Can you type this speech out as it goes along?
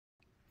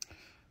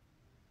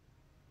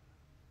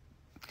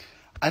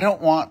I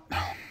don't want...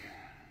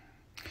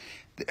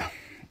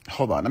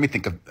 Hold on, let me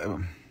think of...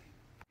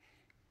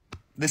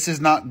 This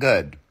is not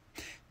good.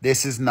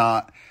 This is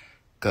not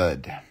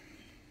good.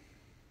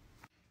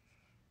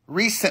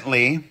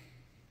 Recently,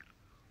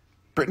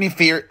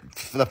 Britney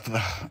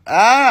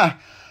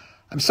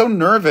I'm so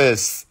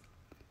nervous.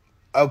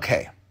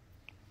 Okay,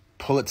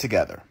 pull it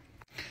together.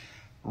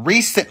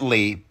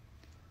 Recently,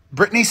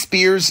 Britney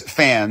Spears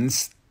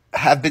fans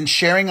have been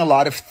sharing a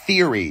lot of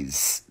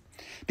theories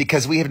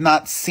because we have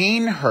not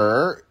seen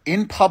her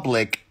in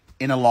public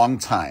in a long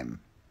time.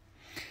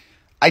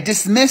 I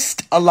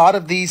dismissed a lot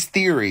of these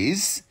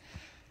theories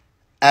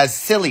as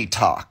silly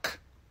talk.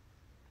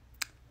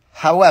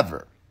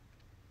 However,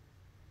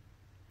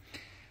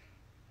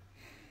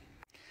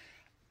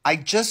 I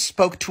just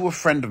spoke to a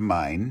friend of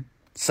mine,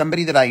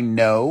 somebody that I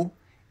know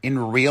in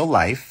real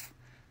life,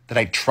 that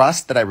I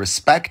trust, that I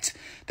respect,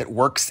 that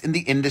works in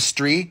the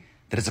industry,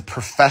 that is a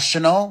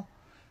professional,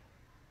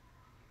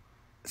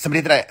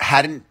 somebody that I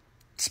hadn't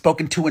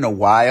spoken to in a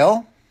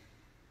while,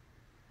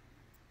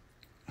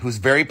 who's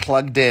very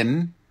plugged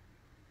in.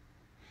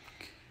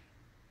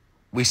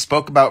 We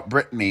spoke about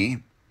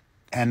Britney,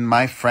 and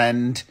my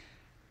friend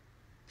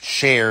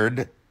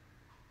shared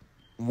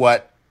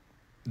what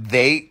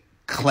they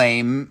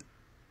claim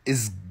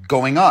is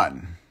going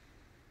on.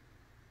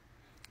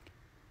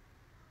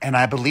 And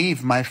I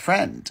believe my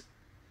friend.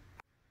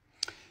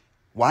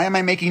 Why am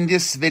I making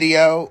this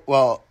video?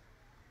 Well,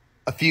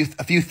 a few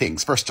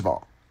things. First of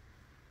all,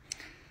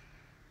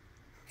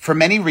 for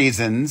many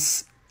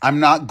reasons, I'm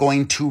not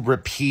going to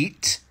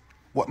repeat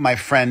what my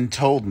friend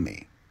told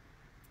me,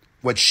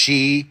 what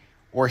she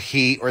or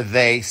he or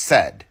they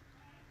said.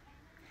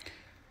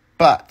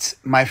 But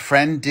my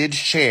friend did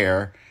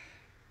share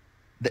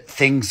that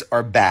things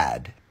are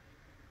bad.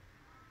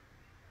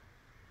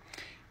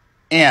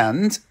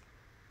 And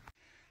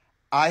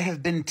I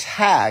have been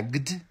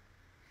tagged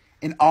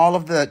in all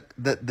of the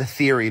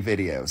theory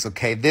videos,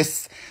 okay?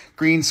 This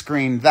green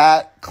screen,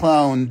 that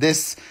clone,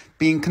 this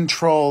being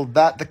controlled,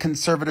 that the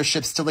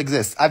conservatorship still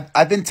exists.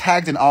 I've been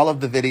tagged in all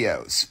of the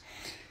videos.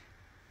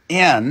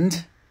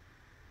 And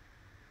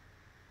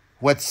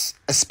what's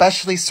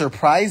especially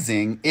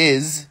surprising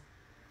is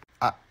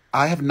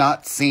I have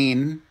not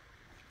seen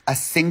a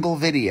single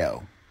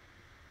video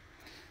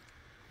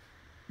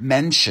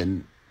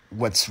mention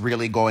what's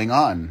really going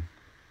on.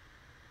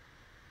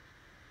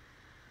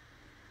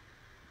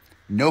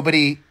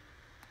 Nobody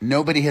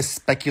has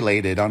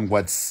speculated on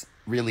what's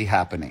really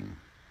happening.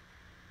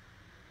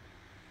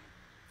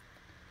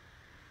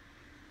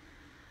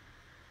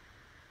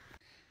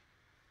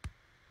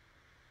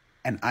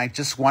 And I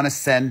just want to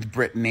send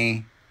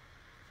Britney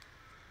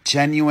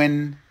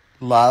genuine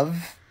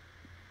love.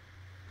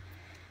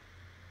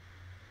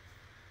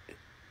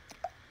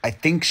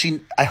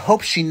 I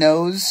hope she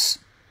knows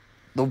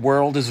the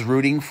world is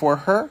rooting for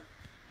her.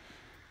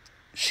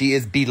 She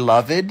is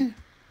beloved.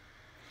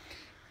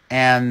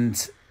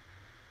 And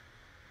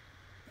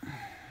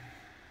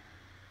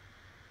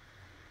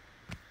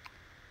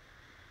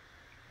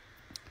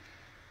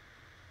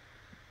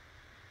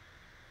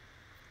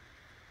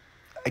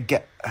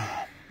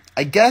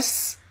I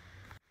guess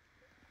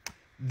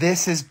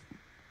this is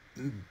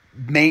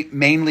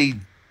mainly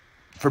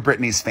for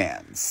Britney's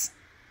fans.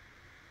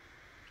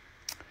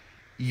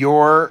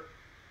 Your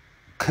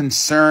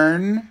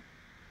concern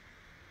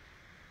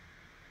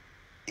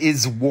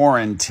is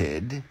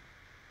warranted,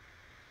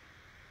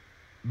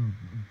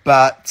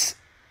 but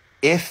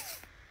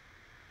if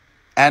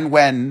and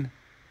when,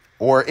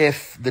 or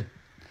if the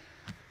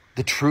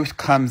truth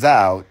comes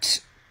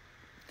out,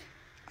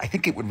 I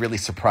think it would really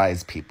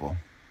surprise people.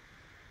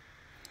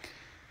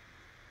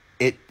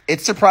 It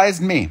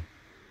surprised me.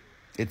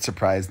 It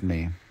surprised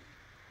me.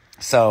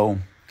 So,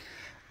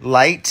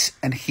 light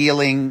and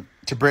healing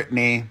to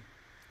Britney,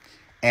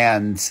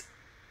 and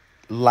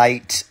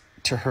light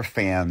to her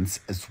fans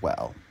as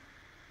well.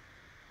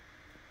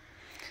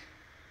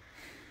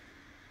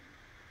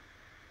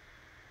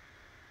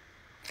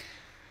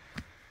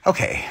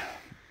 Okay.